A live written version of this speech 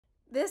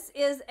This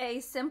is a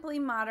Simply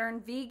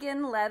Modern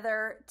vegan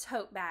leather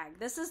tote bag.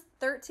 This is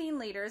 13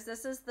 liters.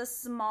 This is the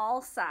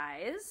small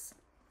size.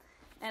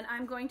 And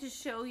I'm going to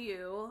show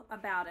you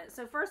about it.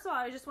 So first of all,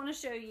 I just want to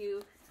show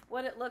you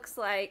what it looks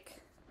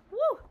like.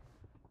 Woo!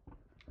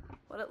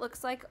 What it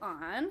looks like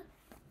on.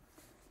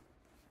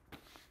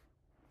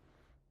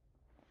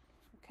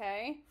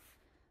 Okay.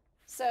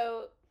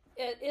 So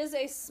it is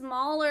a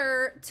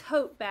smaller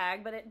tote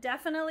bag, but it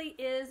definitely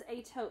is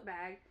a tote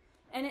bag.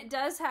 And it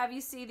does have, you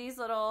see these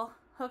little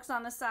hooks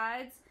on the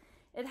sides.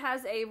 It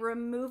has a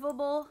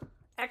removable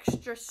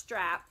extra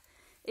strap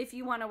if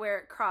you want to wear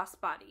it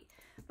crossbody.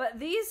 But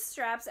these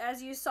straps,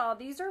 as you saw,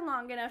 these are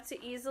long enough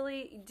to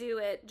easily do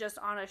it just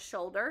on a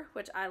shoulder,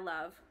 which I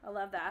love. I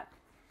love that.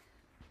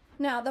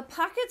 Now, the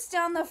pockets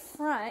down the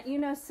front, you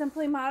know,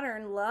 Simply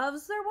Modern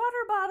loves their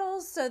water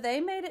bottles, so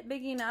they made it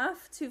big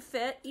enough to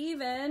fit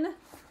even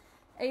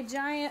a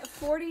giant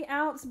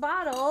 40-ounce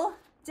bottle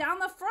down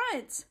the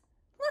front.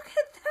 Look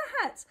at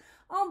that.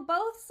 On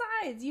both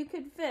sides, you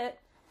could fit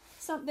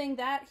something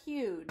that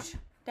huge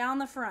down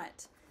the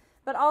front.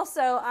 But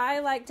also, I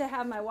like to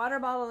have my water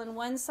bottle in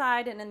one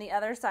side, and in the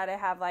other side, I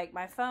have like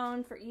my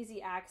phone for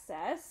easy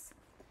access.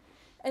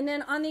 And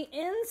then on the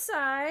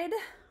inside,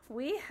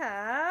 we've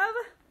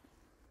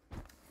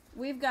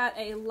got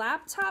a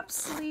laptop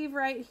sleeve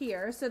right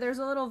here. So there's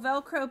a little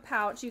Velcro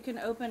pouch you can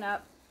open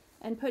up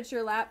and put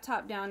your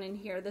laptop down in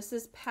here. This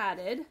is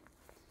padded.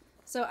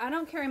 So I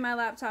don't carry my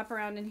laptop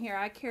around in here.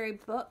 I carry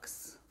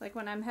books, like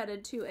when I'm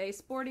headed to a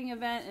sporting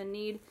event and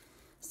need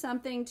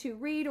something to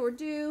read or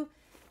do.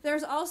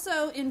 There's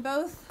also in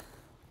both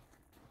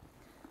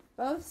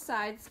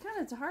sides,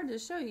 it's hard to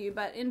show you,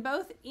 but in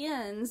both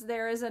ends,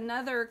 there is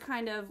another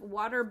kind of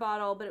water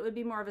bottle, but it would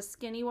be more of a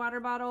skinny water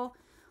bottle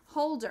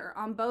holder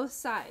on both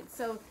sides.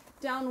 So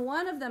down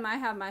one of them, I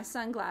have my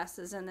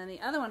sunglasses, and then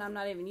the other one I'm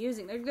not even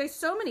using. There's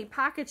so many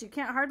pockets, you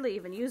can't hardly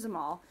even use them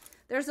all.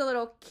 There's a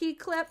little key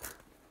clip.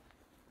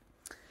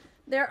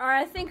 There are,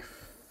 I think,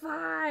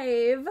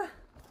 five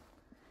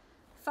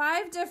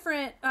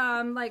different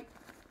like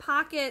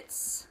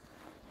pockets.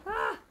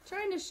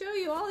 Trying to show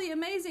you all the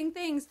amazing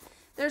things.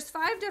 There's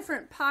 5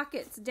 different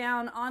pockets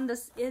down on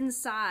this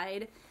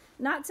inside,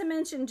 not to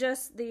mention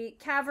just the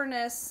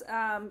cavernous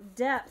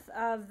depth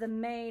of the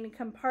main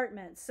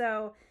compartment.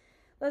 So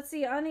let's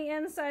see, on the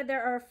inside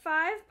there are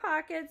 5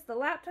 pockets, the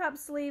laptop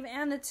sleeve,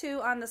 and the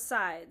 2 on the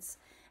sides.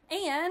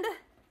 And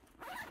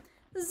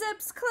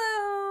zips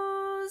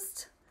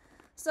closed.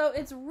 So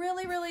it's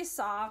really, really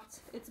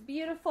soft. It's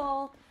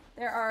beautiful.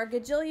 There are a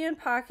gajillion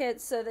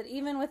pockets so that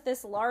even with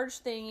this large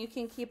thing, you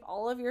can keep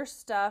all of your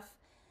stuff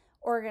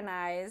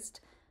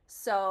organized.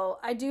 So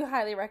I do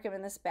highly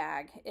recommend this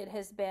bag. It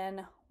has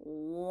been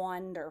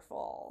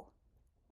wonderful.